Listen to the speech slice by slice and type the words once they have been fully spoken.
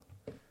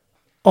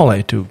Hola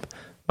YouTube,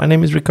 my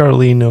name is Ricardo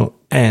Lino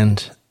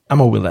and I'm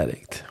a wheel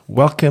addict.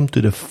 Welcome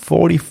to the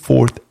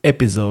 44th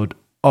episode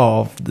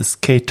of the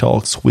Skate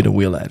Talks with a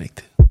Wheel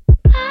Addict.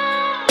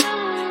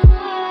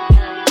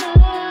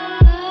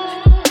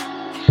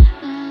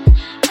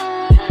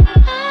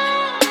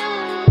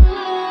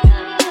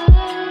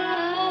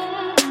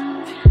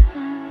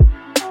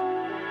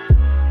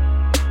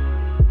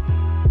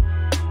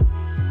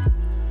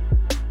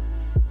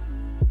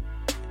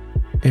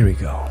 Here we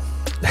go.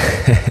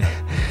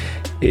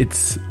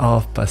 It's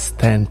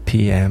 10:30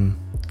 p.m.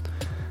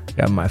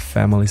 Got my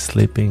family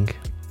sleeping,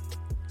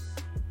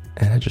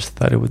 and I just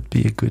thought it would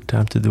be a good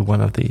time to do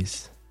one of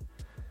these.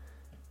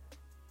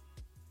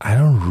 I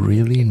don't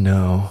really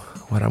know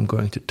what I'm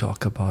going to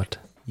talk about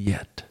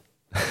yet.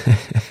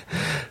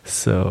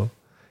 So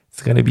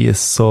it's going to be a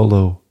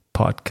solo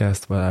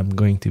podcast where I'm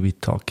going to be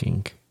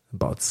talking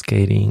about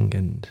skating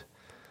and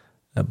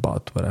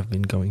about what I've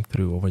been going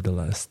through over the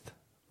last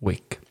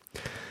week.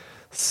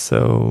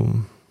 So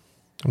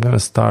I'm going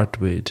to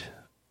start with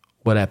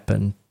what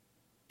happened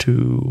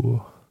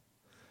to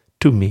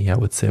me. I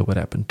would say what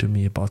happened to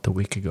me about a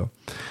week ago.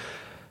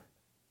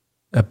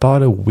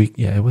 About a week,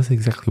 it was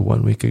exactly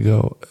 1 week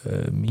ago.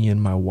 Me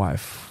and my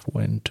wife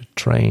went to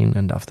train,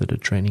 and after the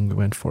training we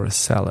went for a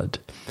salad.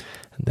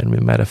 And then we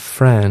met a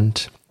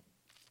friend.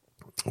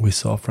 We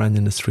saw a friend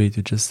in the street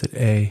who just said,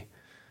 "Hey,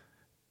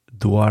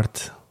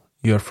 Duarte,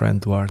 your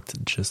friend Duarte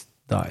just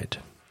died."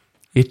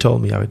 He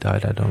told me how he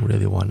died. I don't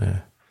really want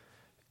to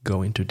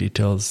go into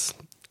details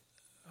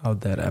how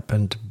that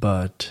happened,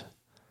 but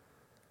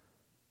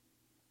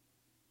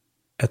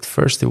at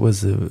first it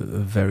was a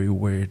very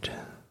weird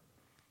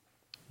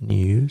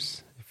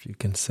news, if you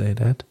can say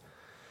that.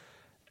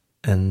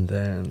 And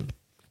then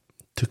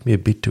it took me a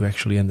bit to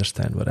actually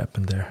understand what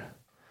happened there.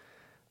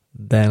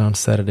 Then on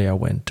Saturday I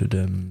went to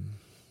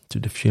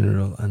the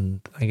funeral, and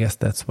I guess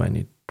that's when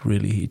it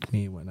really hit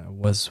me, when I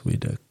was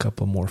with a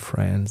couple more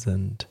friends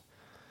and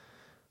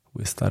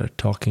we started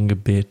talking a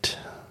bit,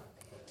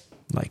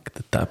 like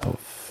the type of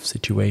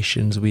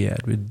situations we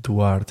had with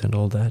Duarte and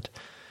all that.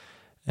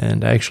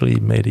 And I actually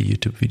made a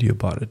YouTube video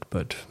about it,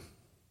 but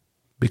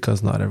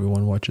because not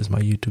everyone watches my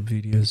YouTube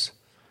videos,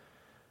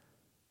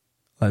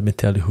 let me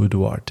tell you who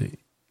Duarte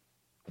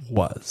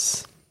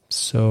was.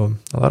 So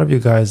a lot of you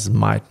guys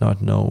might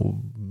not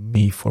know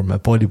me for my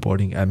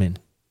bodyboarding. I mean,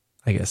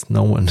 I guess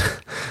no one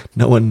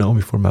know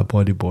me for my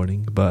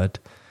bodyboarding, but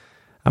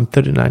I'm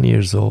 39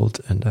 years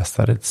old and I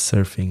started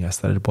surfing. I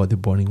started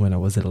bodyboarding when I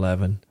was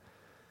 11.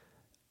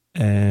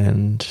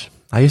 And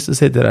I used to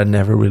say that I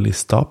never really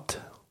stopped.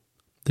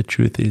 The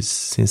truth is,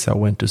 since I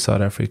went to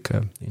South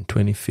Africa in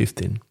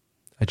 2015,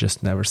 I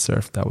just never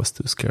surfed. I was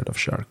too scared of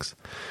sharks.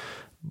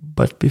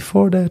 But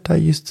before that, I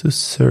used to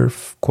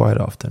surf quite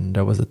often.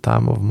 There was a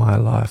time of my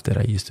life that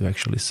I used to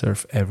actually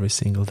surf every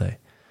single day.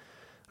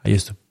 I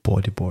used to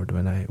bodyboard.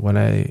 When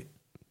I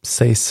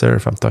say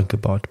surf, I'm talking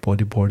about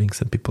bodyboarding.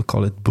 Some people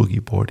call it boogie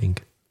boarding,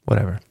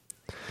 whatever.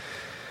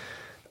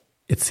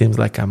 It seems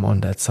like I'm on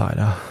that side.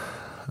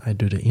 I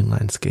do the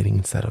inline skating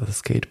instead of the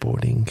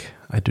skateboarding.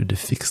 I do the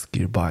fixed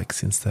gear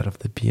bikes instead of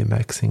the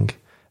BMXing.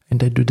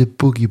 And I do the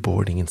boogie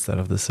boarding instead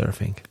of the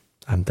surfing.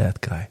 I'm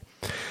that guy.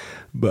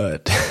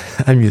 But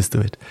I'm used to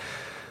it.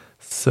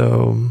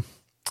 So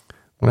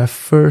when I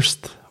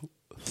first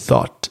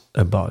thought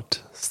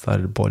about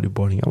started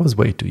bodyboarding, I was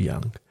way too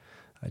young.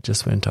 I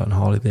just went on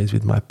holidays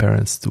with my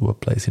parents to a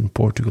place in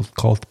Portugal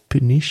called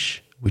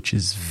Peniche, which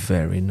is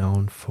very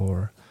known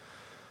for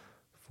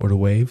the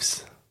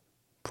waves,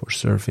 for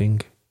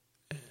surfing.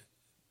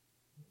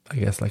 I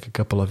guess like a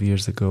couple of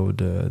years ago,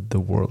 the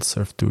World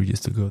Surf Tour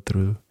used to go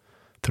through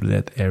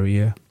that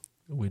area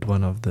with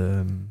one of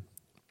the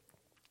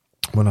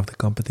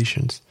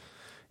competitions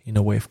in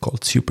a wave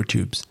called Super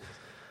Tubes.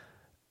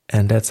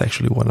 And that's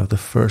actually one of the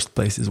first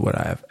places where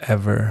I have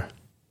ever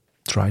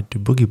tried to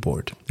boogie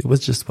board. It was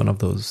just one of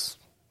those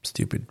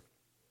stupid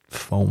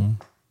foam,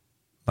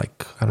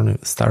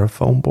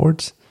 styrofoam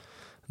boards.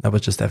 I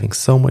was just having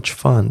so much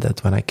fun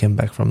that when I came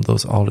back from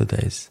those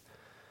holidays,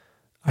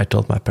 I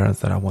told my parents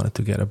that I wanted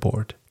to get a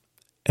board.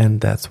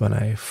 And that's when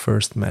I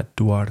first met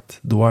Duarte.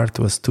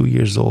 Duarte was 2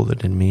 years older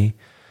than me,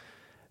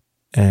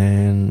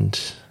 and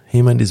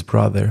him and his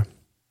brother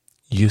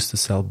used to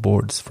sell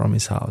boards from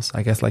his house.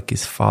 I guess like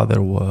his father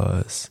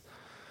was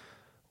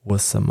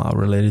somehow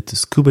related to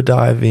scuba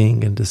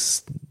diving, and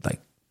this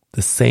like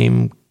the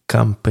same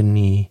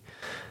company,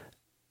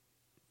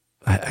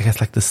 I guess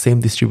like the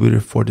same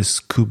distributor for the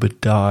scuba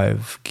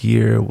dive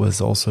gear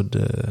was also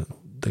the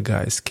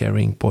guys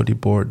carrying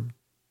bodyboards.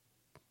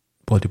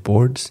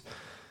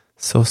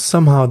 So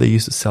somehow they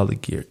used to sell the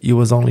gear. He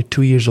was only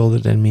 2 years older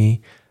than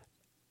me,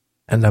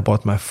 and I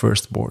bought my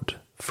first board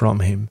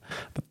from him.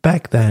 But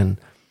back then,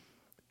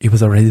 he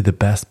was already the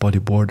best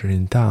bodyboarder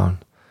in town.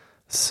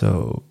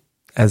 So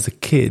as a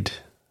kid,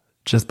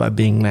 just by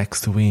being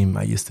next to him,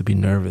 I used to be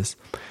nervous.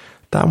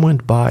 Time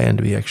went by and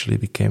we actually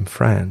became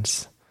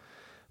friends.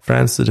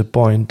 Friends to the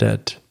point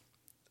that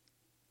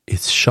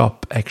his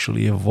shop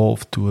actually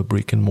evolved to a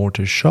brick and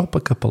mortar shop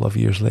a couple of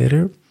years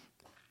later.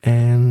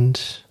 And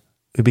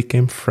We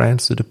became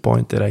friends to the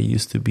point that I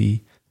used to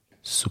be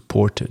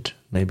supported.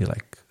 Maybe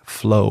like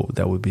flow,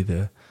 that would be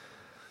the,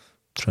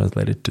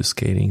 translated to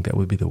skating, that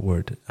would be the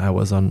word. I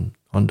was on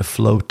the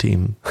flow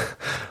team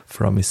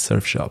from his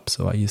surf shop.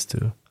 So I used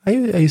to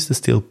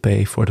still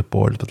pay for the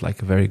board, but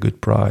like a very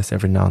good price.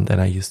 Every now and then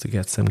I used to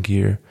get some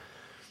gear.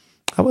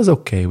 I was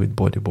okay with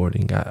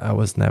bodyboarding. I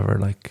was never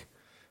like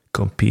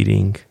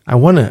competing. I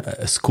won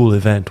a school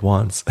event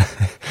once,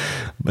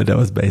 but that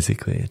was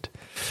basically it.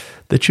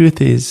 The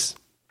truth is,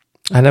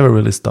 I never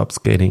really stopped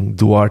skating.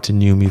 Duarte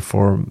knew me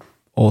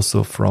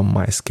also from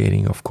my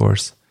skating, of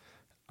course.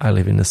 I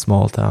live in a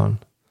small town.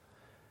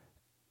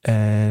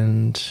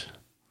 And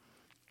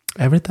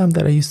every time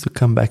that I used to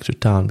come back to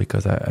town,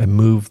 because I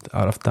moved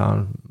out of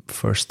town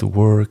first to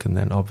work and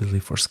then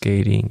obviously for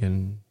skating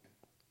and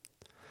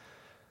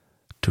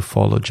to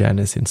follow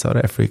Janice in South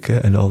Africa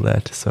and all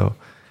that. So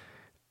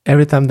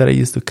every time that I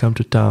used to come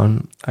to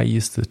town, I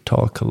used to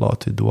talk a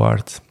lot to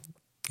Duarte.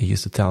 He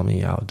used to tell me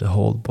how the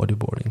whole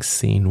bodyboarding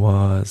scene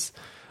was,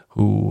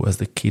 who was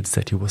the kids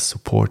that he was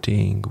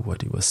supporting,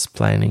 what he was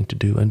planning to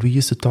do. And we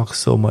used to talk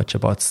so much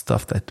about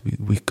stuff that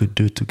we could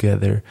do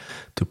together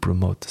to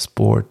promote the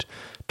sport,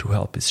 to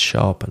help his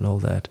shop and all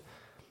that.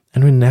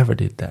 And we never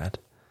did that.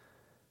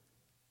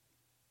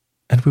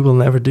 And we will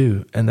never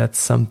do. And that's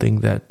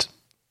something that,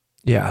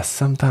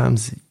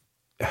 sometimes,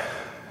 I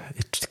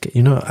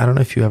don't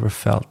know if you ever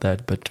felt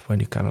that, but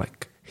when you kind of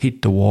like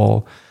hit the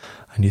wall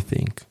and you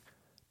think,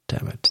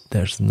 damn it,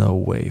 there's no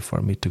way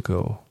for me to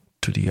go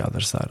to the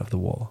other side of the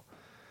wall.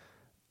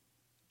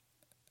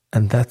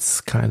 And that's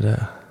kind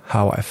of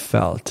how I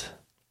felt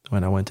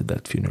when I went to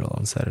that funeral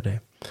on Saturday.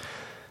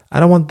 I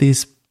don't want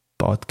this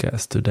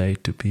podcast today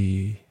to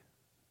be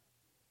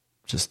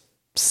just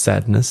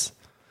sadness,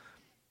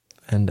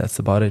 and that's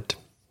about it.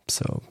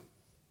 So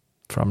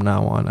from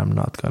now on, I'm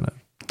not going to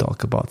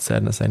talk about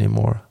sadness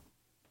anymore.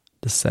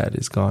 The sad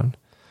is gone.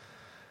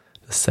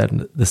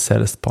 The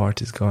saddest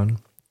part is gone.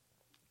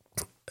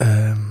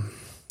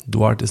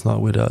 Duarte is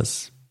not with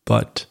us,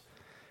 but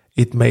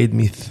it made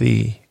me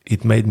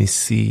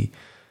see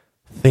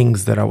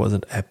things that I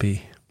wasn't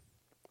happy.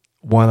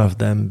 One of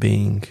them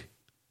being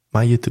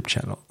my YouTube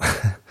channel.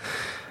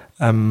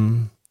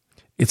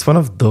 It's one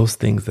of those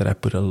things that I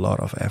put a lot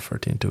of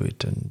effort into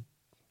it, and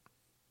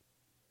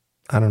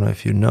I don't know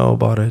if you know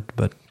about it,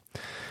 but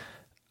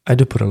I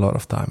do put a lot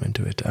of time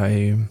into it.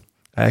 I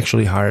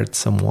actually hired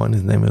someone.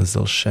 His name is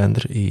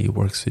Alexandre. He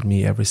works with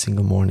me every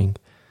single morning.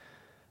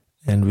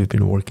 And we've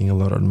been working a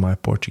lot on my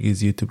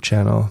Portuguese YouTube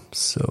channel,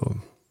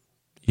 so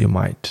you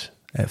might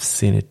have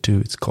seen it too.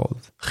 It's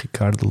called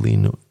Ricardo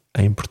Lino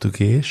em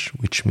Português,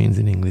 which means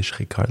in English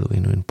Ricardo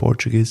Lino in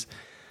Portuguese.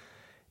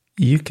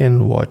 You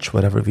can watch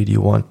whatever video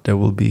you want.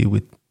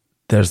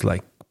 There's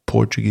like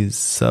Portuguese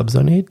subs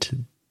on it,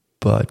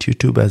 but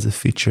YouTube has a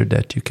feature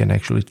that you can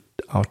actually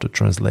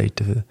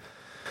auto-translate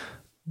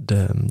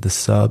the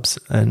subs,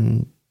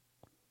 and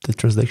the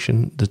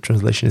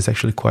translation is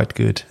actually quite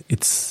good.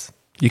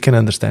 You can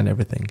understand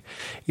everything.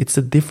 It's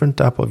a different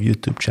type of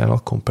YouTube channel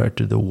compared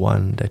to the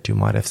one that you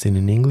might have seen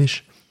in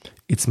English.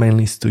 It's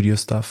mainly studio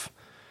stuff.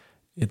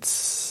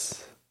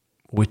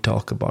 We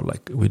talk about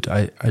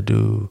I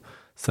do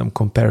some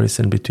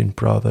comparison between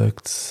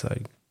products.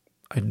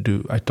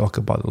 I talk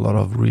about a lot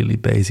of really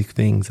basic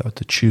things, how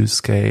to choose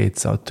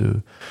skates, how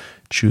to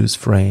choose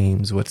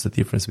frames, what's the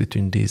difference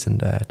between this and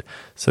that.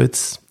 So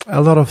it's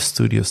a lot of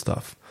studio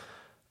stuff.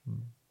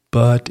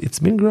 But it's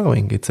been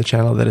growing. It's a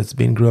channel that has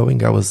been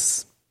growing.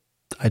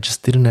 I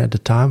just didn't have the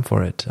time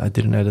for it. I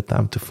didn't have the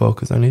time to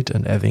focus on it,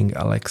 and having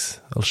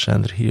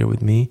Alexandre here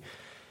with me,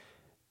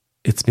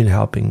 it's been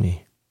helping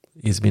me.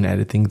 He's been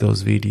editing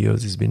those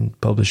videos. He's been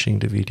publishing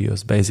the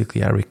videos.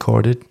 Basically, I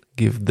record it,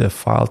 give the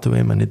file to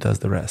him, and he does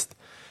the rest.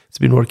 It's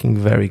been working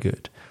very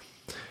good.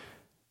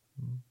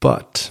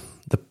 But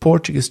the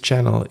Portuguese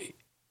channel,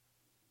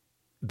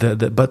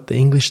 but the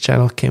English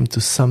channel came to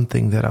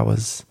something that I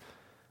was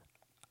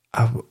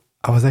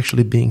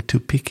actually being too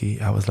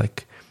picky. I was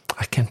like,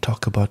 I can't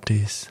talk about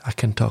this. I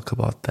can't talk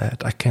about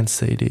that. I can't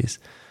say this.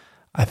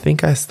 I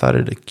think I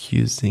started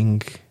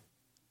accusing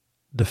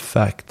the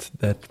fact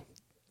that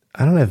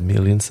I don't have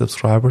million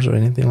subscribers or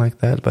anything like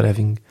that, but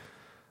having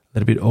a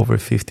little bit over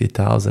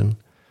 50,000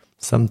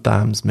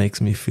 sometimes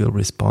makes me feel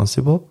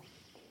responsible,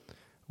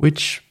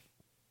 which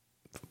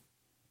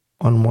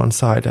on one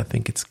side, I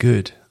think it's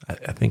good.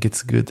 I think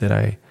it's good that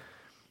I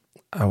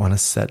want to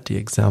set the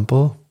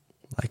example.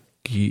 Like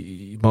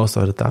most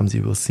of the times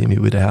you will see me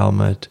with a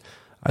helmet.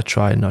 I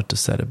try not to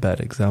set a bad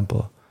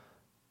example.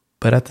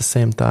 But at the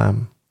same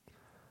time,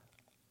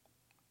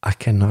 I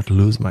cannot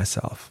lose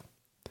myself.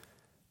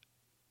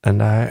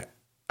 And I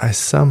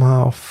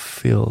somehow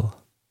feel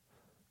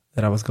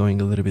that I was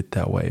going a little bit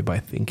that way by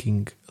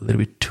thinking a little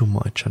bit too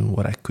much on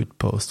what I could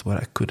post, what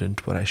I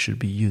couldn't, what I should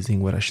be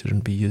using, what I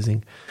shouldn't be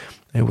using.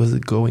 It was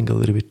going a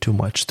little bit too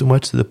much to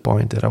the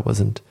point that I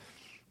wasn't,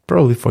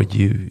 probably for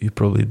you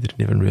probably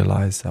didn't even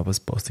realize I was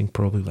posting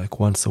probably like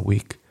once a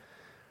week.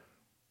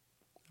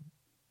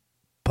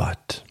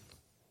 But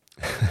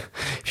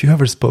if you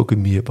ever spoke with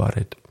me about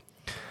it,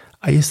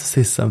 I used to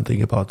say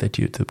something about that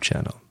YouTube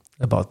channel,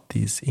 about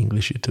this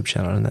English YouTube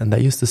channel, and I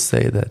used to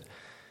say that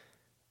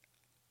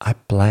I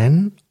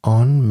plan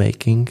on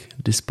making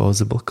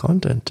disposable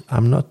content.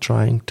 I'm not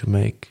trying to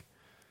make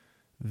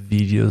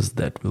videos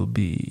that will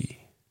be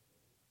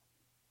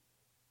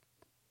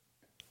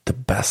the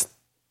best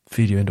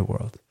video in the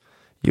world.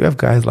 You have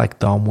guys like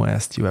Dom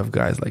West, you have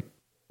guys like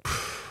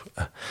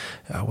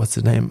what's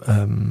the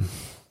name?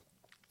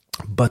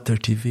 Butter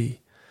TV.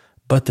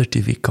 Butter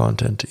TV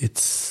content,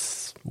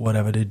 it's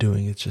whatever they're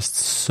doing, it's just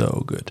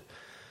so good.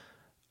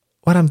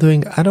 What I'm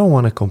doing, I don't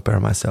want to compare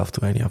myself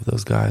to any of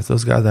those guys.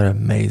 Those guys are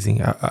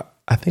amazing.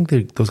 I think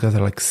those guys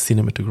are like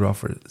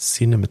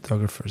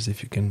cinematographers,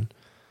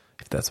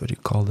 if that's what you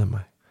call them.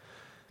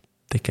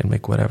 They can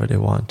make whatever they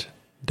want.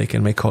 They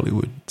can make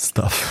Hollywood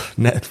stuff,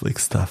 Netflix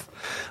stuff.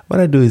 What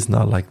I do is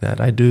not like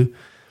that. I do,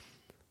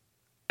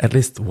 at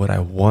least what I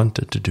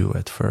wanted to do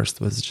at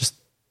first was just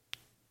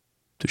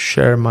to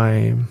share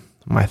my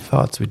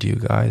thoughts with you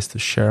guys, to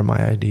share my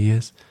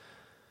ideas.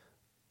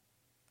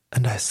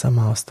 And I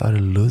somehow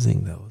started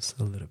losing those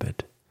a little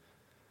bit.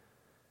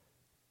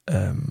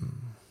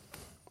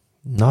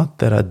 Not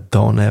that I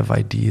don't have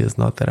ideas,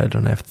 not that I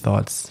don't have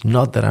thoughts,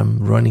 not that I'm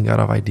running out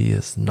of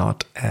ideas,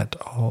 not at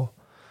all.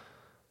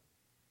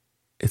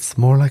 It's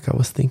more like I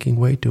was thinking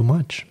way too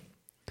much.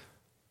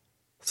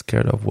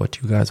 Scared of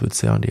what you guys would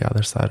say on the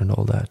other side and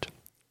all that.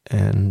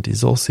 And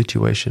this whole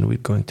situation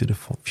with going to the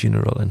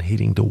funeral and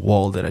hitting the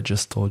wall that I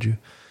just told you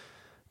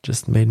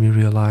just made me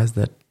realize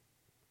that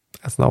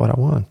that's not what I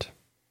want.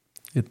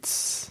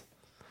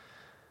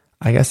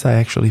 I guess I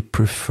actually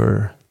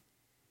prefer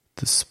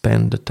to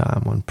spend the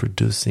time on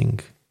producing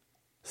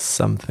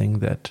something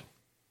that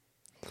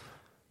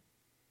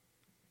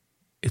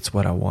it's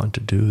what I want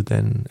to do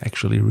than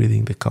actually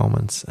reading the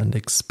comments and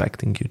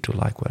expecting you to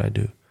like what I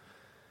do.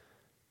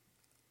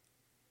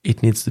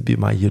 It needs to be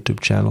my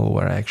YouTube channel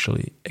where I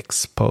actually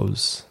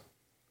expose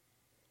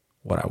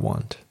what I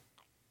want.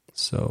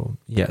 So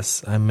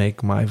yes, I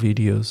make my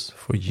videos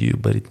for you,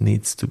 but it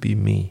needs to be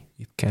me.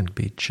 It can't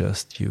be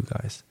just you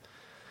guys.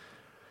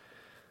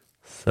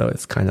 So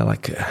it's kind of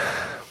like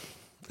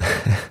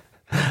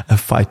a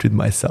fight with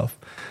myself.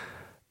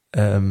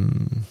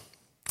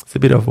 It's a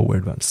bit of a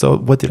weird one. So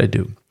what did I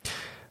do?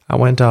 I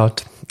went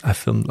out, I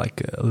filmed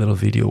like a little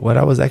video.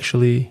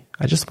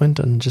 I just went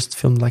and just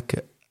filmed like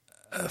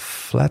a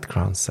flat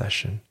ground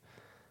session.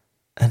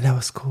 And that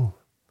was cool.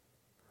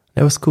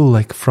 That was cool.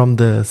 Like from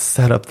the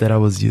setup that I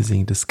was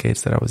using, the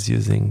skates that I was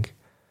using,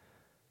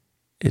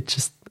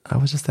 I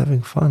was just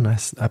having fun.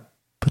 I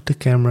put the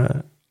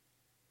camera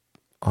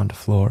on the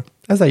floor,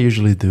 as I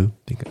usually do.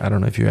 I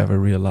don't know if you ever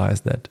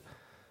realized that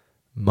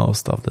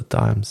most of the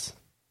times,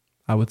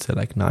 I would say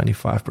like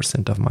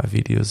 95% of my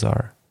videos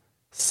are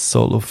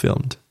solo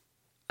filmed.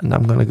 And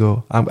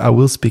I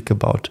will speak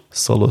about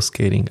solo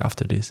skating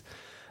after this.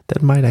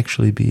 That might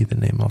actually be the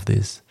name of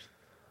this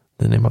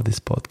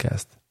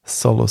podcast.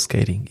 Solo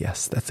skating.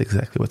 Yes, that's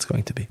exactly what's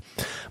going to be.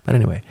 But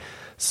anyway,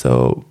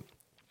 so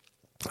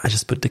I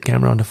just put the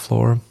camera on the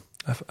floor.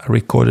 I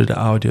recorded the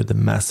audio, the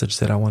message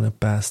that I want to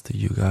pass to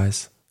you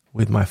guys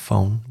with my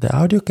phone. The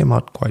audio came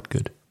out quite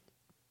good.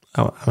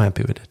 I'm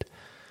happy with it.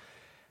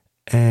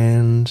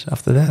 And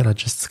after that, I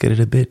just skated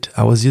a bit.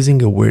 I was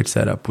using a weird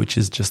setup, which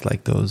is just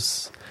like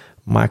those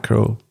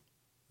micro,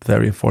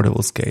 very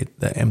affordable skate,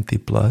 the MT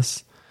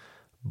Plus.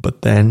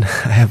 But then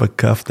I have a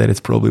cuff that is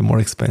probably more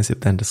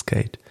expensive than the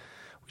skate,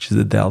 which is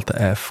the Delta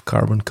F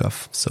carbon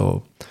cuff.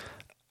 So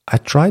I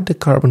tried the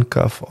carbon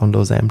cuff on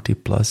those MT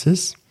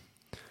Pluses.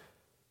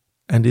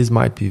 And this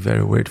might be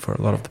very weird for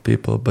a lot of the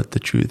people, but the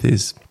truth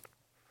is,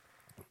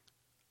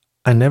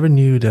 I never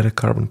knew that a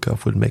carbon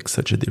cuff would make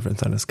such a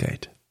difference on a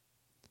skate.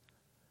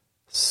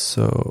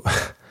 So,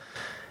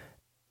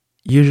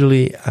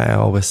 usually I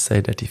always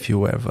say that if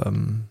you have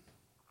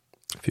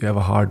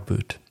a hard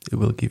boot, it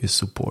will give you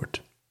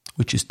support,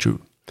 which is true.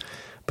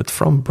 But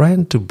from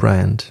brand to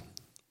brand,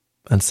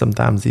 and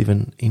sometimes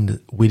even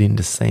within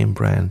the same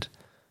brand,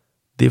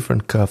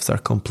 different cuffs are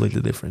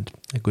completely different.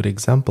 A good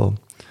example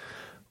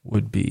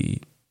would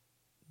be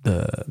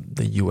the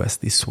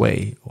USD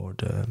Sway or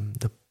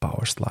the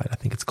Power Slide. I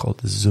think it's called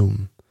the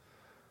Zoom.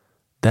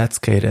 That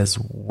skate has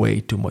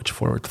way too much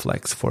forward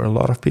flex for a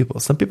lot of people.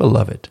 Some people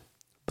love it,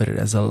 but it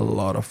has a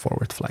lot of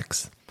forward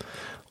flex.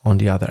 On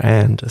the other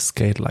hand, a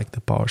skate like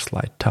the Power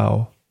Slide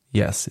Tau,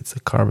 yes, it's a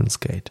carbon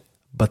skate,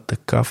 but the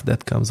cuff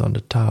that comes on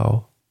the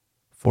Tau,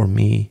 for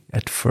me,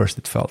 at first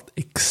it felt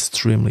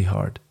extremely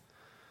hard.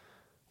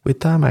 With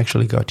time, I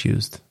actually got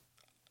used.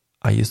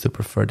 I used to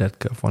prefer that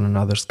cuff on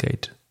another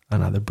skate,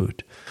 another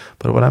boot.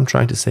 But what I'm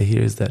trying to say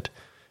here is that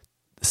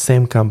the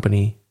same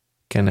company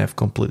can have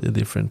completely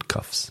different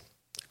cuffs.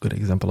 A good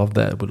example of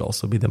that would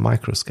also be the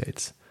micro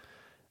skates.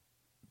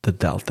 The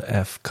Delta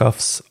F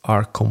cuffs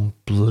are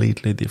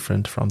completely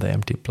different from the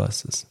MT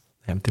Pluses.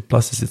 The MT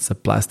Pluses, it's a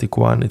plastic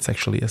one. It's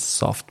actually a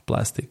soft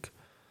plastic.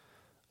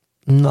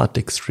 Not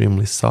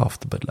extremely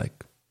soft, but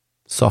like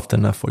soft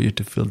enough for you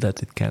to feel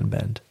that it can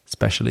bend,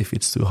 especially if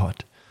it's too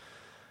hot.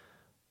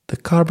 The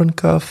carbon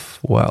cuff,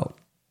 well,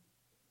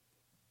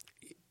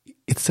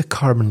 a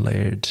carbon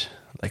layered,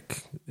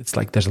 like it's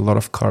like there's a lot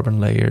of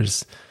carbon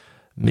layers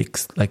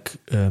mixed, like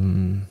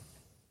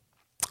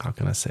how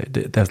can I say?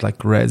 There's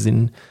like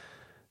resin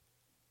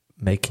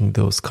making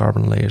those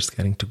carbon layers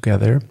getting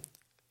together,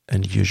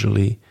 and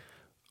usually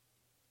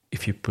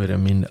if you put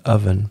them in the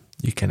oven,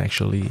 you can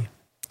actually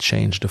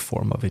change the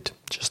form of it,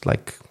 just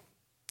like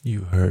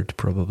you heard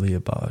probably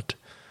about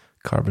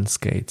carbon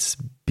skates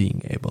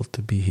being able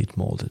to be heat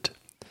molded.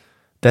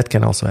 That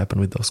can also happen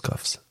with those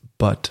cuffs,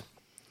 but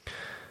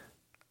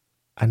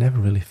I never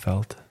really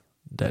felt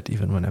that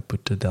even when I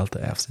put the Delta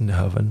Fs in the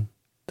oven,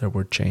 there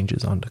were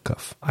changes on the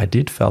cuff. I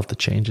did felt the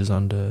changes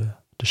on the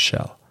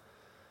shell.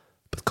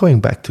 But going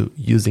back to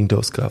using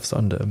those cuffs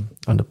on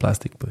the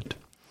plastic boot,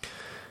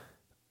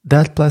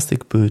 that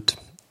plastic boot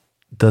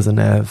doesn't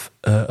have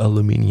an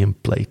aluminum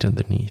plate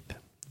underneath.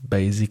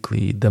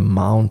 Basically, the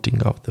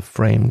mounting of the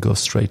frame goes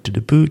straight to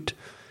the boot,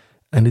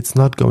 and it's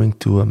not going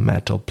to a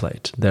metal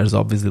plate. There's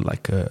obviously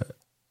like a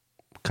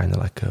kind of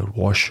like a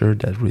washer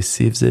that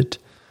receives it,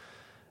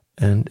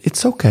 and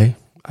it's okay.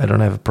 I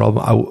don't have a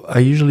problem. I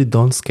usually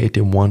don't skate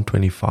in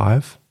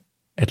 125,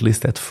 at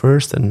least at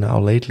first, and now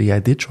lately I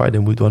did try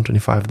them with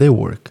 125. They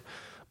work,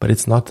 but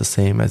it's not the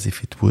same as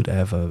if it would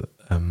have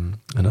an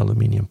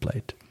aluminum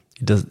plate.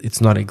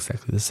 It's not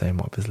exactly the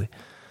same, obviously.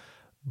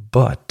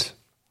 But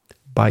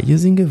by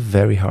using a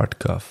very hard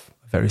cuff,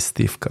 a very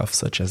stiff cuff,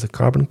 such as a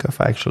carbon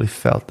cuff, I actually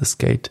felt the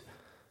skate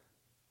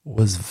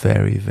was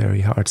very,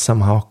 very hard.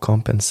 Somehow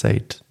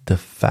compensate the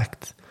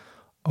fact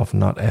of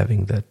not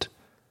having that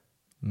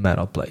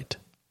metal plate.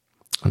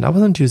 And I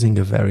wasn't using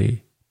a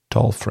very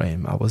tall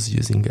frame. I was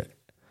using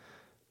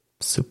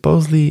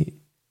supposedly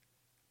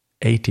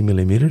 80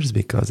 millimeters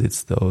because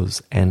it's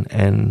those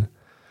NN.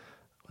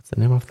 What's the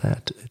name of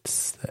that?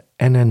 It's the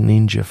NN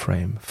Ninja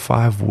frame.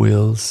 5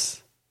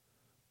 wheels.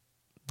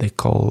 They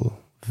call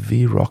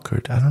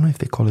V-Rockered. I don't know if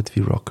they call it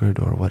V-Rockered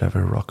or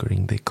whatever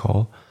rockering they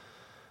call.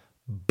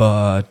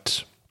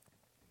 But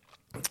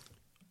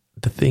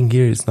the thing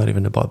here is not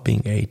even about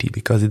being 80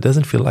 because it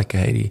doesn't feel like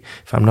a 80.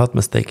 If I'm not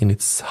mistaken,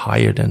 it's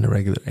higher than the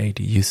regular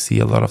 80. You see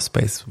a lot of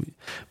space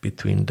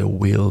between the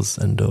wheels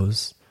and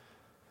those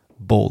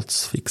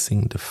bolts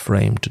fixing the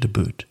frame to the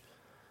boot.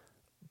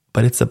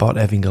 But it's about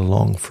having a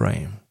long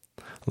frame.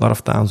 A lot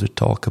of times we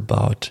talk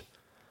about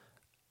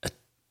a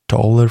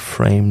taller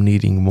frame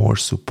needing more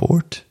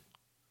support.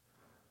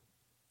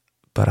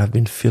 But I've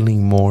been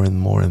feeling more and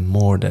more and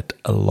more that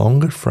a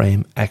longer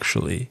frame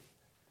actually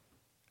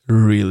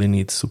really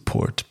needs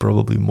support,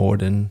 probably more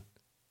than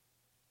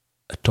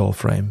a tall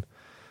frame.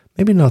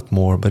 Maybe not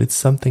more, but it's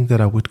something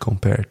that I would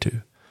compare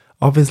to.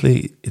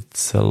 Obviously,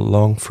 it's a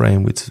long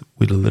frame with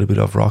a little bit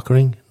of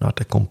rockering, not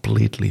a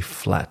completely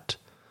flat,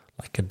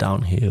 like a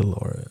downhill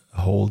or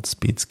a hold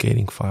speed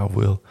skating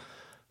 5-wheel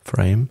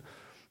frame.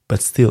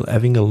 But still,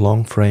 having a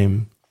long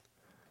frame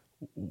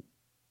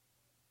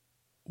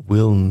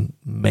will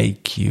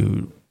make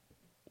you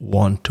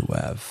want to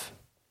have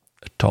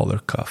a taller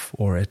cuff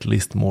or at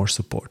least more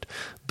support.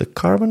 The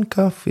carbon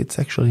cuff, it's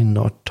actually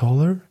not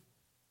taller,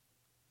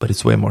 but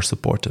it's way more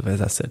supportive,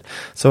 as I said.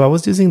 So I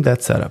was using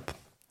that setup.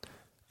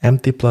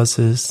 Empty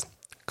pluses,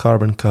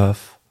 carbon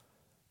cuff,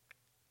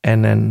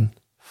 and then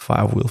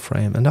 5-wheel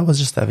frame. And I was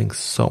just having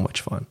so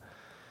much fun.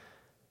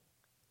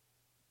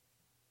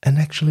 And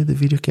actually the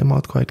video came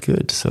out quite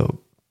good. So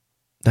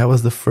that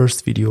was the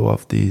first video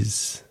of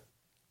these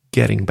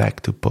getting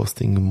back to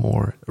posting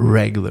more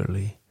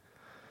regularly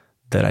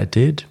that I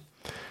did.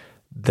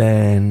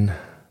 Then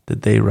the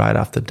day right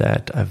after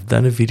that, I've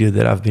done a video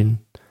that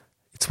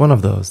it's one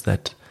of those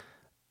that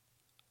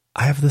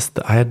I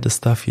had the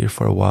stuff here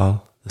for a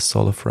while, the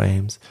Solo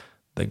frames,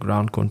 the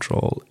ground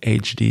control,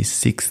 HD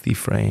 60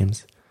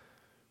 frames.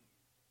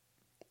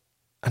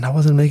 And I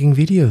wasn't making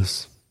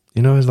videos.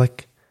 It's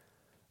like,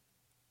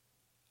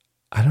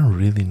 I don't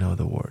really know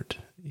the word.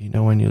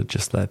 When you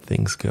just let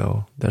things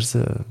go, it's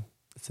a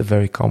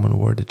very common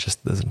word. It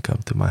just doesn't come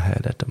to my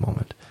head at the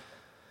moment.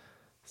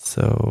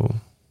 So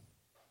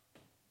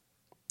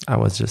I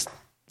was just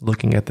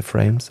looking at the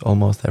frames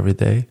almost every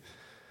day.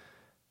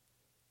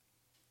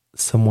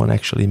 Someone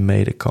actually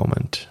made a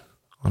comment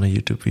on a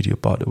YouTube video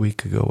about a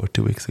week ago or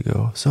 2 weeks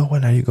ago. So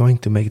when are you going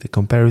to make the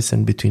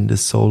comparison between the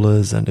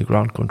Solas and the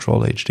ground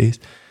control HDs?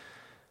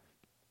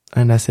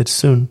 And I said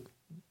soon,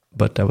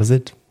 but that was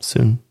it,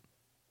 soon.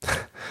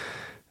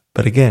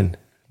 But again,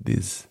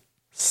 this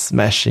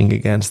smashing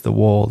against the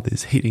wall,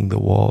 this hitting the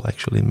wall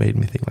actually made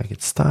me think like,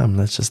 it's time,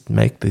 let's just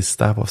make this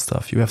type of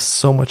stuff. You have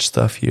so much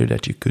stuff here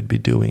that you could be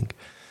doing.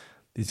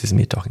 This is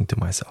me talking to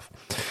myself.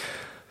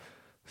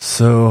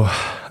 So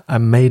I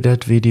made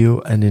that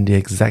video, and in the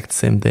exact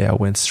same day I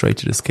went straight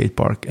to the skate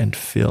park and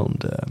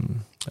filmed a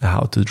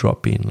how to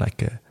drop in,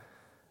 like a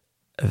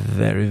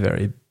very,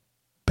 very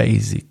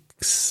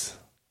basics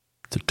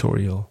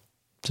tutorial.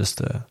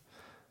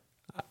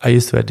 I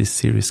used to have this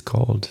series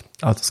called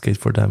Auto Skate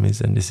for Dummies,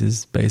 and this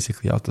is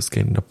basically auto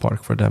skating in the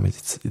park for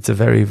dummies. It's a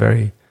very,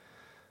 very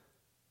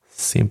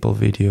simple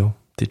video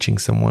teaching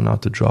someone how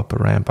to drop a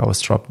ramp. I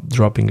was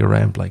dropping a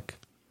ramp like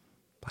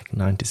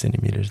 90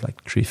 centimeters,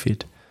 like 3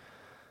 feet.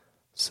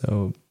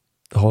 So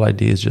the whole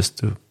idea is just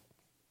to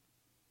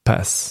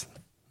pass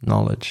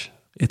knowledge.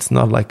 It's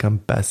not like I'm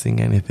passing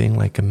anything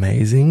like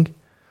amazing,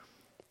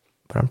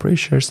 but I'm pretty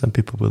sure some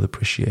people will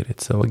appreciate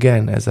it. So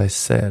again, as I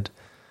said,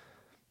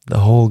 the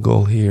whole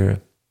goal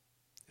here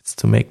is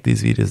to make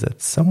these videos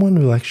that someone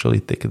will actually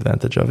take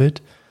advantage of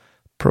it.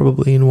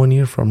 Probably in 1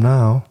 year from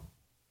now,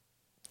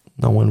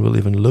 no one will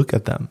even look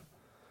at them.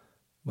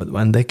 But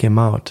when they came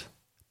out,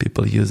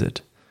 people use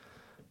it.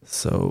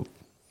 So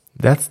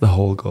that's the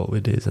whole goal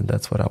with this, and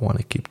that's what I want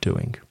to keep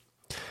doing.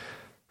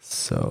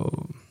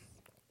 So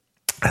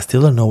I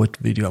still don't know what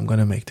video I'm going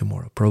to make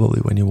tomorrow.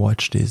 Probably when you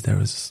watch this, there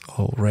is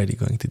already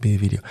going to be a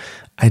video.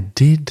 I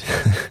did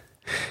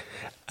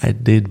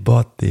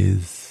bought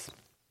these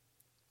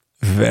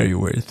very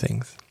weird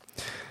things.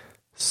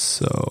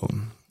 So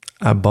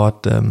I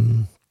bought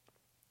them.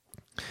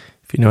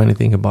 If you know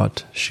anything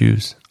about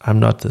shoes, I'm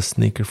not a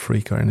sneaker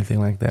freak or anything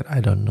like that.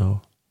 I don't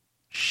know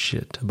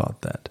shit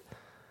about that.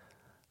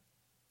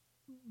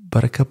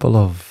 But a couple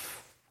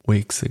of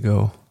weeks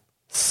ago,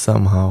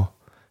 somehow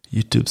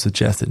YouTube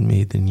suggested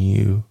me the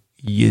new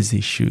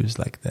Yeezy shoes,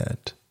 like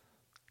that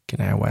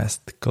Kanye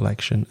West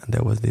collection, and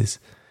there was this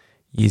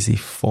Yeezy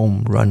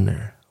Foam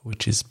Runner,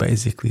 which is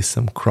basically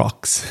some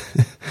Crocs,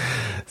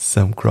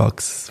 some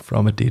Crocs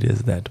from Adidas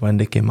that when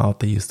they came out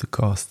they used to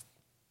cost,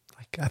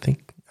 like,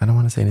 I don't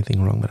want to say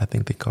anything wrong, but I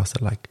think they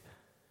costed like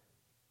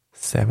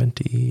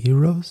 70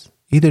 euros,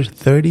 either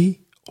 30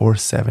 or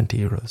 70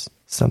 euros,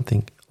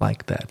 something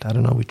like that. I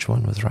don't know which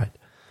one was right.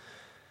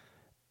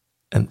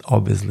 And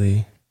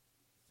obviously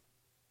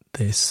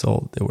they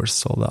were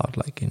sold out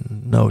like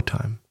in no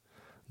time.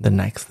 The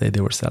next day they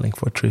were selling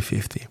for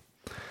 350.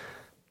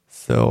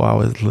 So I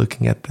was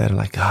looking at that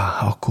like,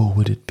 how cool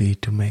would it be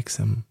to make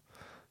some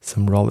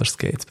roller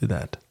skates with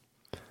that?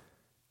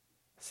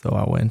 So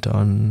I went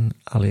on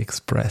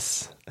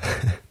AliExpress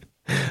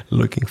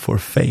looking for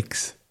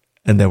fakes,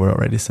 and there were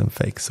already some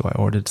fakes. So I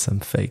ordered some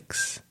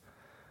fakes,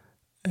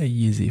 a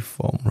Yeezy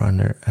Foam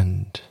Runner,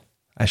 and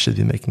I should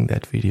be making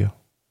that video.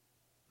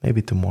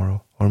 Maybe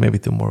tomorrow, or maybe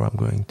tomorrow I'm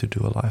going to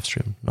do a live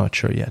stream. Not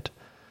sure yet.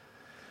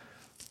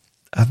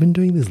 I've been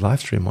doing this live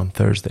stream on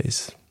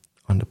Thursdays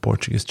on the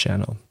Portuguese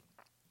channel,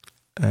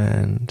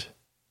 and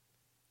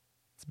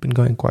it's been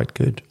going quite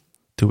good.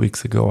 2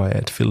 weeks ago I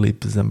had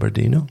Filipe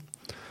Zambardino.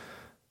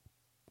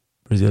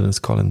 Brazilians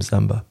call him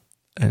Zamba,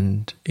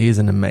 and he's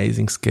an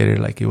amazing skater.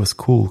 Like, it was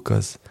cool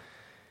because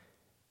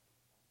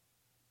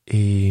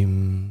he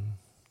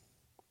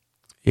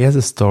has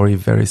a story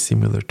very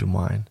similar to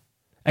mine.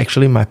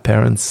 Actually, my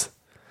parents,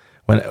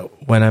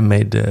 when I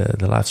made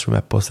the live stream,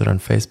 I posted on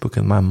Facebook,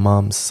 and my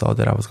mom saw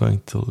that I was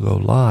going to go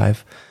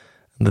live.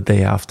 And the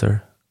day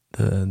after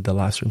the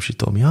live stream, she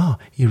told me, "Oh,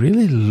 he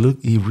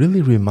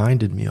really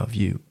reminded me of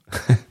you,"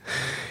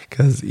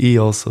 because he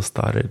also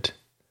started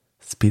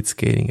speed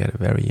skating at a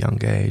very young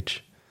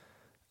age,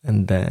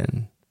 and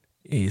then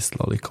he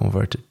slowly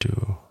converted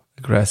to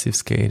aggressive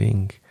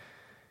skating.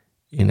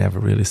 He never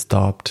really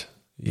stopped.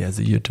 He has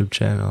a YouTube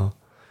channel.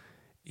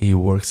 He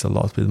works a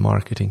lot with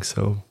marketing.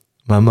 So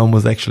my mom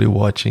was actually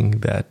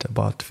watching that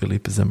about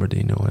Filipe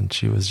Zambardino, and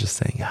she was just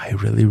saying, he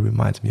really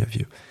reminds me of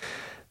you.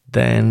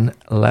 Then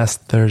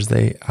last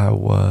Thursday, I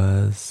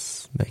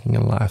was making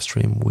a live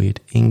stream with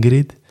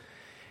Ingrid.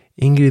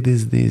 Ingrid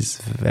is this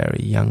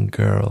very young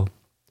girl.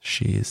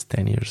 She is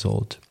 10 years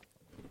old,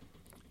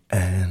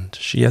 and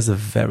she has a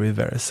very,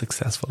 very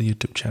successful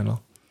YouTube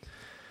channel.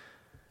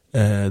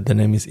 The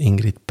name is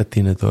Ingrid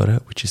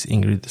Patinadora, which is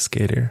Ingrid the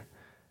Skater,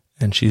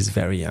 and she's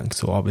very young.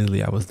 So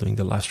obviously I was doing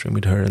the live stream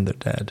with her and her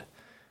dad.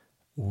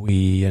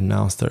 We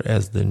announced her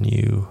as the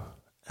new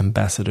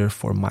ambassador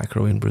for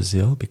Micro in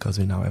Brazil, because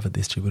we now have a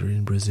distributor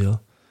in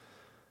Brazil.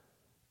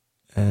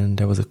 And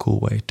that was a cool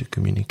way to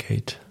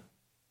communicate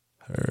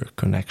her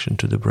connection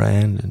to the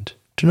brand and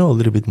to know a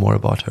little bit more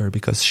about her,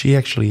 because she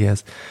actually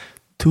has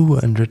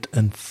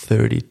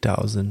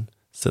 230,000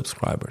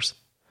 subscribers.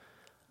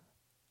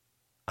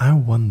 I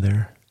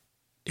wonder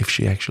if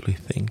she actually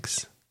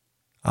thinks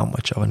how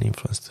much of an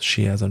influence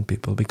she has on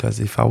people, because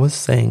if I was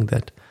saying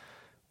that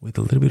with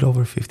a little bit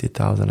over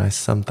 50,000, I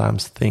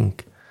sometimes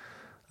think,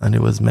 and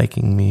it was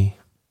making me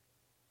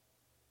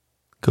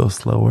go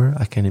slower,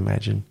 I can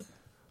imagine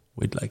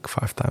with like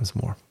 5 times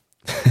more.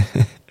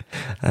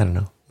 I don't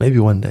know, maybe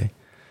one day.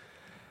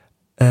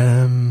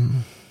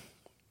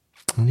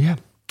 Yeah,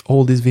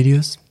 all these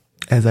videos,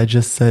 as I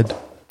just said,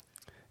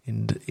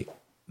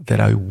 that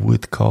I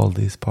would call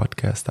this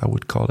podcast, I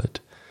would call it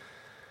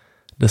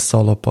the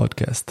solo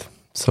podcast.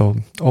 So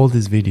all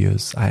these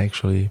videos, I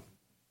actually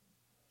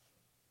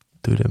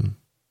do them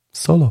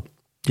solo.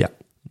 Yeah,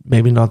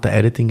 maybe not the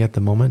editing at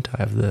the moment. I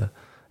have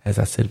as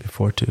I said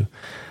before too,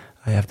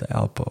 I have the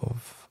help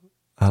of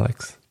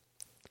Alex.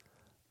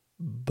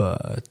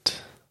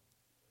 But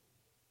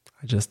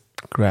I just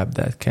grab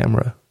that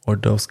camera or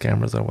those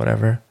cameras or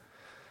whatever,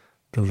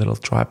 the little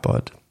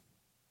tripod,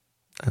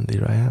 and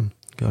there I am,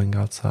 going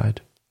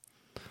outside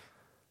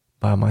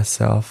by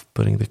myself,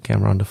 putting the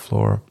camera on the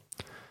floor.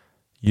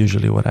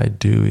 Usually what I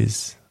do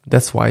is,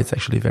 that's why it's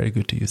actually very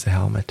good to use a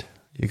helmet.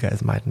 You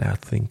guys might not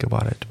think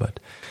about it, but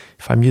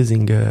if I'm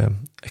using a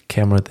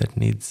camera that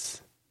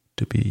needs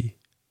to be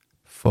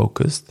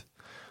focused,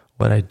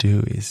 what I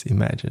do is,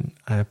 imagine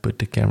I put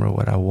the camera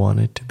what I want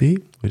it to be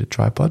with a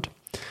tripod,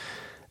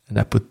 and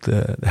I put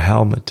the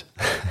helmet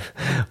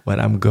what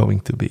I'm going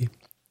to be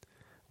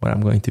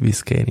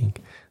skating.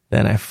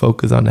 Then I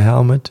focus on the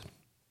helmet,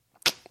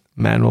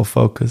 manual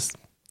focus,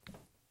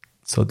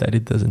 so that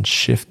it doesn't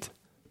shift.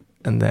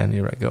 And then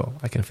here I go.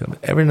 I can film it.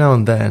 Every now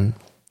and then,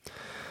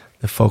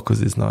 the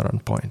focus is not on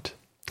point.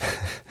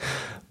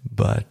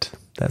 But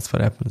that's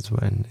what happens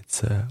when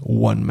it's a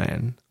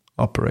one-man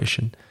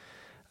operation.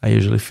 I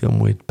usually film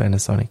with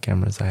Panasonic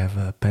cameras. I have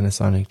a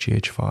Panasonic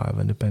GH5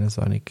 and a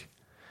Panasonic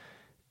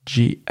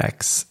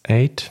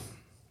GX8.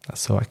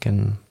 So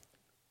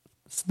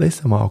they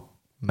somehow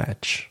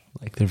match.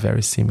 Like they're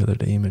very similar,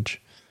 the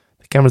image.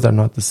 The cameras are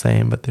not the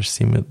same, but they're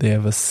similar. They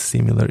have a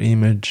similar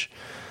image.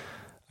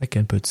 I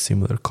can put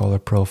similar color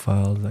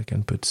profiles. I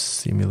can put the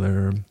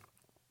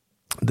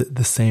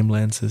same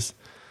lenses.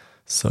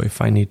 So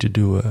if I need to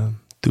do a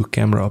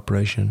 2-camera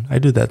operation, I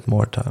do that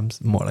more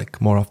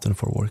often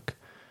for work.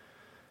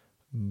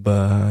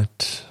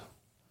 But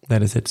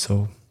that is it.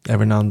 So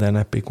every now and then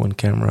I pick one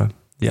camera.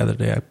 The other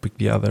day I pick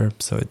the other.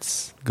 So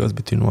it goes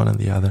between one and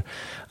the other.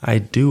 I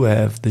do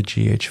have the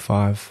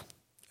GH5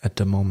 at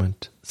the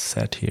moment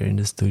set here in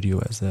the studio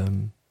as a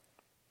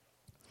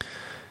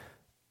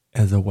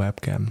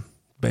webcam.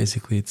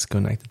 Basically, it's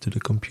connected to the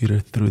computer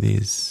through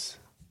this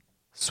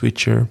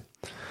switcher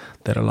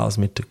that allows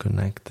me to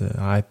connect the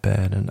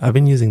iPad. And I've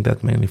been using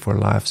that mainly for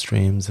live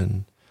streams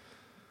and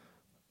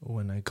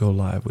when I go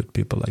live with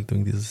people, like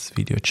doing these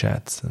video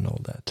chats and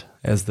all that.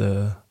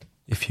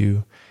 If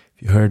you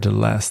heard the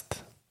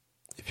last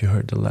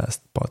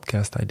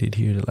podcast I did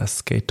here, the last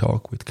skate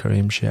talk with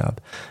Karim Shihab,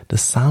 the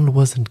sound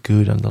wasn't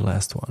good on the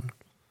last one.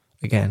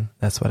 Again,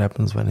 that's what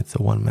happens when it's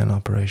a one-man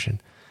operation.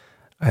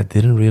 I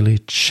didn't really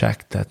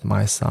check that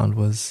my sound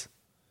was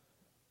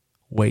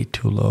way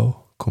too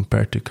low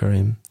compared to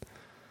Karim.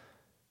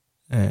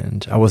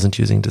 And I wasn't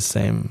using the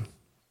same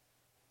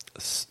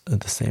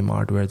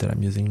hardware that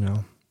I'm using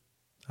now.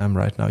 I'm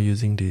right now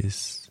using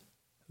this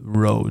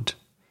Rode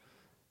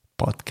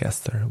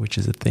Podcaster, which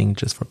is a thing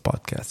just for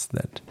podcasts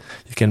that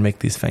you can make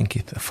these funky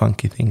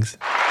things.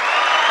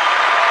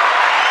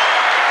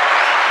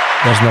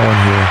 There's no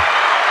one here.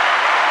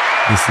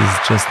 This is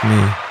just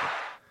me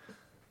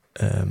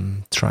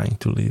trying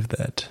to live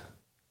that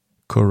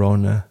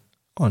Corona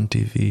on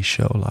TV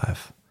show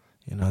life.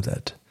 You know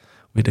that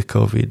with the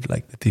COVID,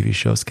 like the TV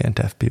shows can't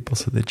have people,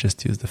 so they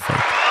just use the fake.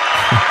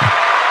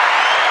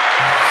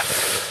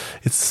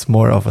 It's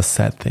more of a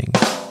sad thing.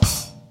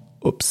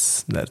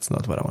 Oops, that's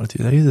not what I wanted to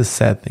use. I use a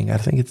sad thing. I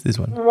think it's this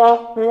one.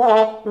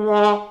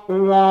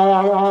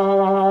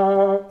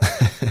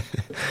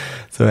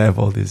 So I have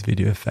all these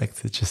video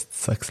effects. It just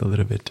sucks a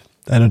little bit.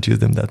 I don't use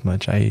them that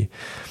much. I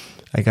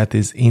got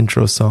this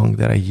intro song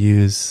that I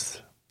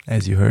use,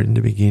 as you heard in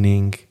the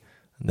beginning,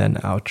 and then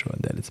outro,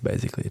 and that is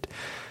basically it.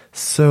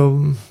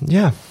 So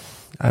yeah,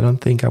 I don't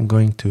think I'm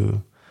going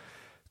to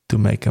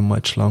make a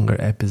much longer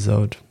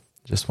episode.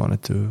 Just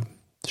wanted to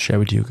share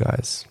with you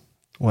guys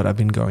what I've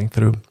been going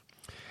through.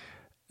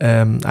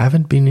 I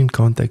haven't been in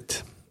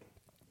contact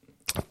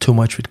too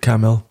much with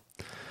Kamel.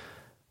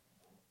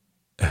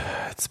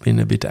 It's been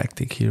a bit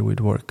hectic here with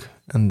work,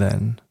 and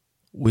then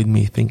with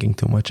me thinking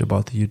too much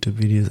about the YouTube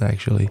videos, I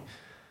actually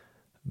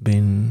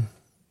been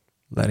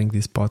letting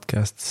these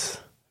podcasts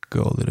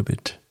go a little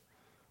bit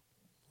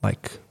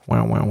like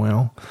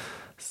wow.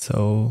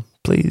 So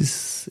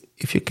please,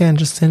 if you can,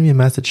 just send me a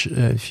message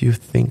if you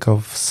think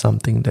of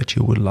something that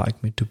you would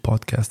like me to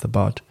podcast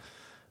about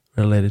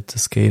related to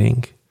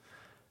skating.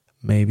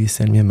 Maybe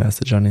send me a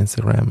message on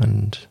Instagram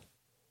and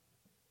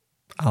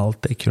I'll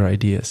take your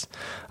ideas.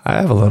 I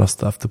have a lot of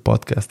stuff to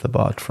podcast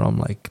about,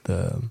 from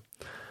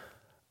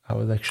I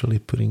was actually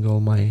putting all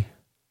my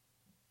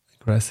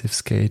aggressive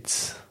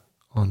skates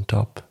on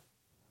top,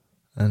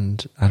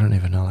 and I don't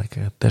even know,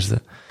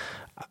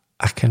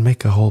 I can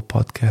make a whole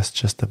podcast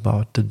just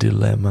about the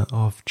dilemma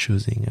of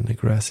choosing an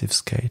aggressive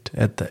skate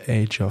at the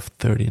age of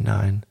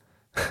 39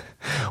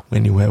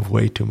 when you have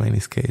way too many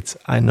skates.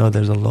 I know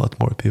there's a lot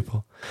more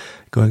people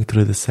going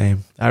through the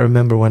same. I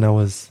remember when I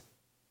was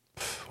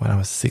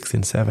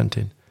 16,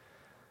 17,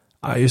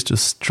 I used to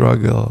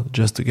struggle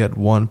just to get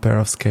one pair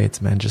of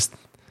skates, man. Just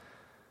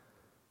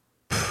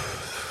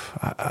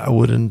I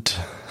wouldn't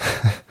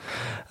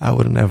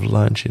have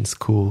lunch in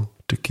school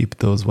to keep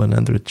those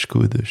 100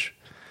 escudos,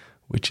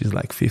 which is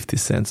like 50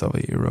 cents of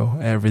a euro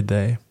every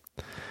day,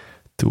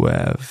 to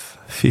have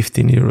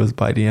 15 euros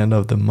by the end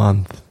of the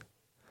month,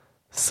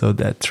 so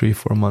that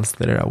 3-4 months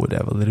later I would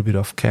have a little bit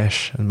of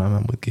cash and my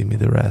mom would give me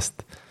the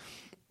rest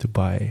to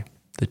buy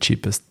the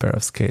cheapest pair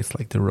of skates,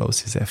 like the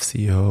Rosys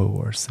FCO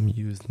or some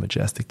used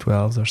Majestic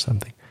 12s or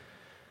something.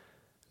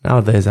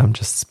 Nowadays I'm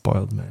just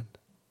spoiled, man.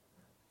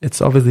 It's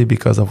obviously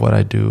because of what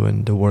I do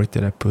and the work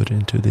that I put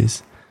into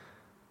this,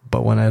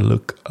 but when I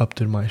look up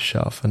to my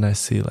shelf and I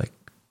see like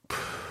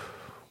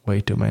way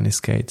too many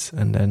skates,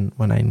 and then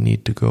when I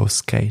need to go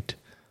skate,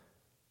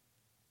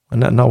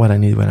 Not what I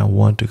need when I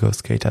want to go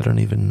skate. I don't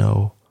even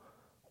know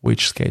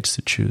which skates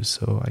to choose.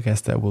 So I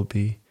guess that will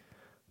be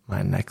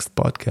my next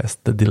podcast,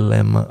 the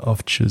dilemma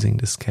of choosing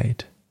the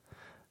skate.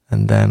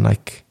 And then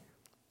like,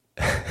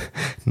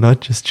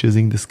 not just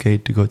choosing the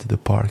skate to go to the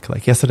park.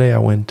 Like yesterday I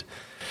went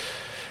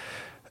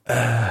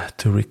to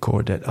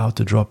record that How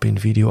to Drop In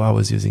video. I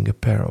was using a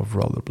pair of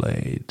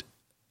rollerblade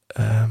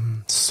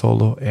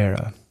Solo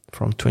Era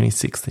from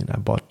 2016. I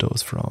bought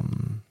those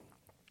from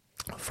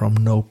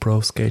No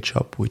Pro Skate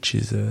Shop, which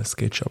is a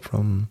skate shop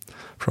from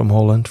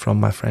Holland, from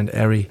my friend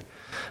Ari,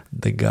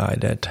 the guy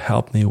that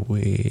helped me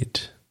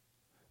with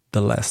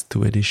the last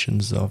 2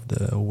 editions of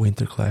the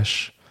Winter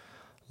Clash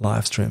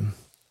live stream.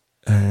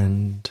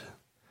 And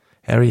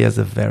Harry has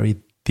a very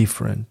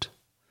different,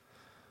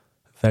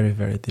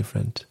 very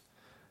different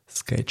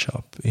skate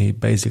shop. He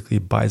basically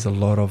buys a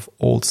lot of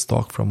old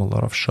stock from a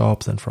lot of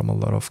shops and from a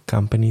lot of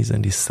companies,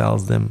 and he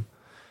sells them.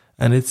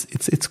 And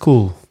it's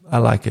cool. I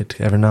like it.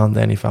 Every now and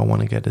then, if I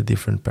want to get a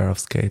different pair of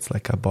skates,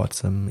 like I bought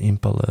some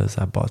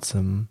Impalas, I bought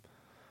some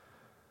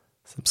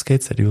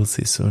skates that you will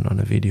see soon on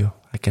a video.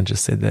 I can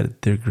just say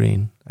that they're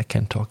green. I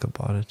can't talk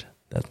about it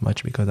that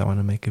much because I want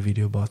to make a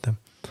video about them.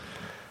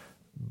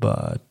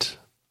 But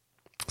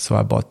so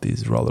I bought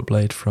these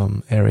rollerblade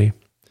from Ari,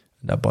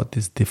 and I bought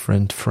these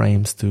different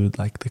frames to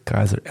like the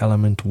Kaiser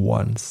Element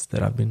ones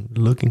that I've been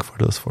looking for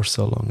those for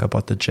so long. I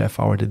bought the Jeff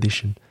Howard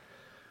edition,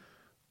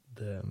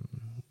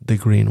 the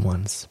green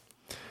ones.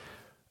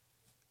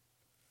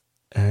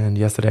 And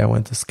yesterday I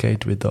went to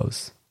skate with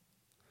those.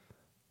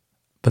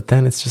 But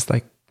then it's just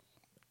like,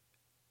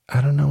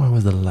 I don't know when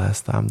was the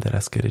last time that I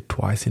skated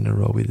twice in a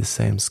row with the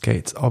same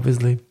skates.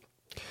 Obviously,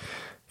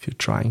 if you're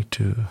trying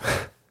to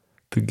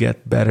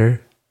get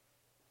better,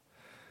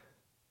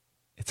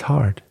 it's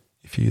hard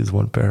if you use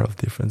one pair of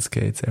different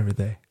skates every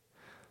day.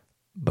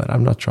 But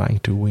I'm not trying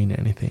to win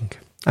anything.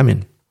 I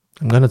mean,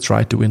 I'm going to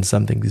try to win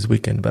something this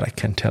weekend, but I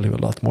can tell you a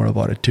lot more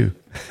about it too.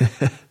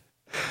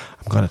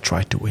 I'm going to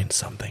try to win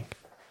something.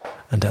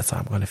 And that's how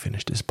I'm going to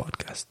finish this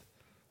podcast.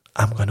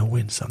 I'm going to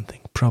win something.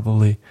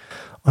 Probably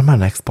on my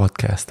next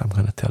podcast, I'm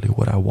going to tell you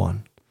what I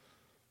won.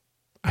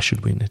 I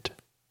should win it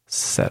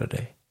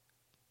Saturday.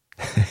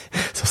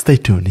 So stay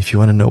tuned if you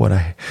want to know what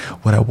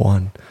I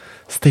won.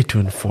 Stay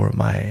tuned for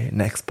my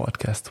next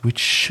podcast, which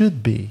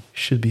should be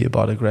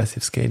about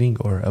aggressive skating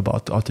or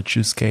about how to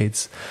choose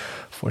skates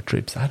for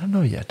trips. I don't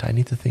know yet. I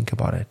need to think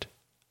about it.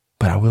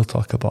 But I will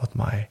talk about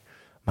my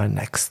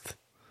next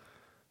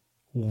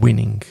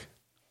winning,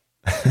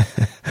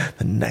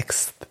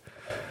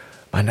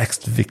 my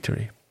next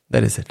victory.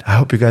 That is it. I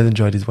hope you guys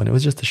enjoyed this one. It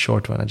was just a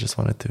short one. I just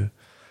wanted to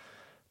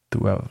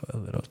have a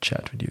little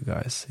chat with you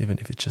guys, even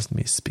if it's just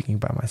me speaking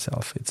by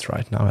myself. It's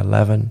right now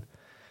 11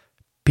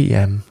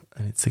 p.m.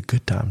 and it's a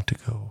good time to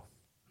go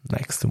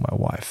next to my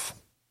wife.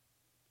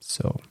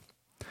 So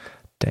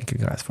thank you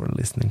guys for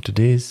listening to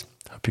this.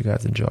 Hope you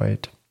guys enjoy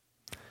it.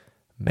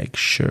 Make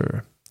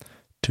sure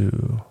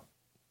to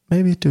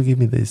give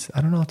me this.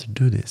 I don't know how to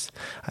do this.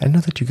 I know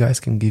that you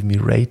guys can give me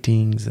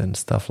ratings and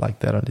stuff like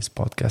that on this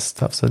podcast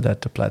stuff so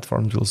that the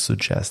platforms will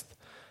suggest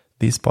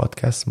these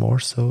podcasts more.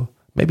 So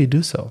maybe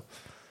do so.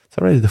 It's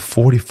already the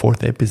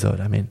 44th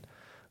episode. I mean,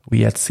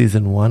 we had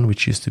season 1,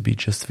 which used to be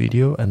just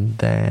video, and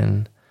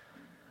then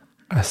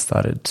I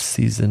started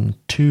season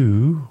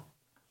 2.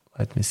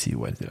 Let me see,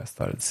 when did I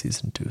start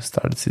season 2?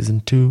 Started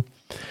season 2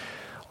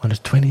 on the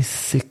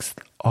 26th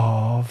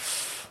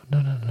of... No.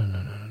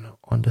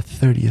 On the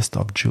 30th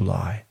of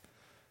July.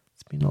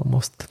 It's been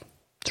almost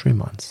 3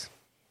 months.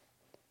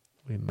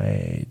 We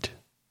made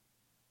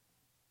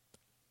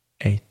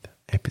 8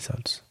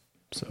 episodes.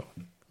 So,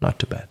 not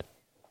too bad.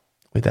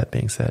 With that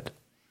being said,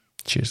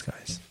 cheers,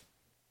 guys.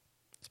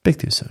 Speak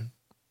to you soon.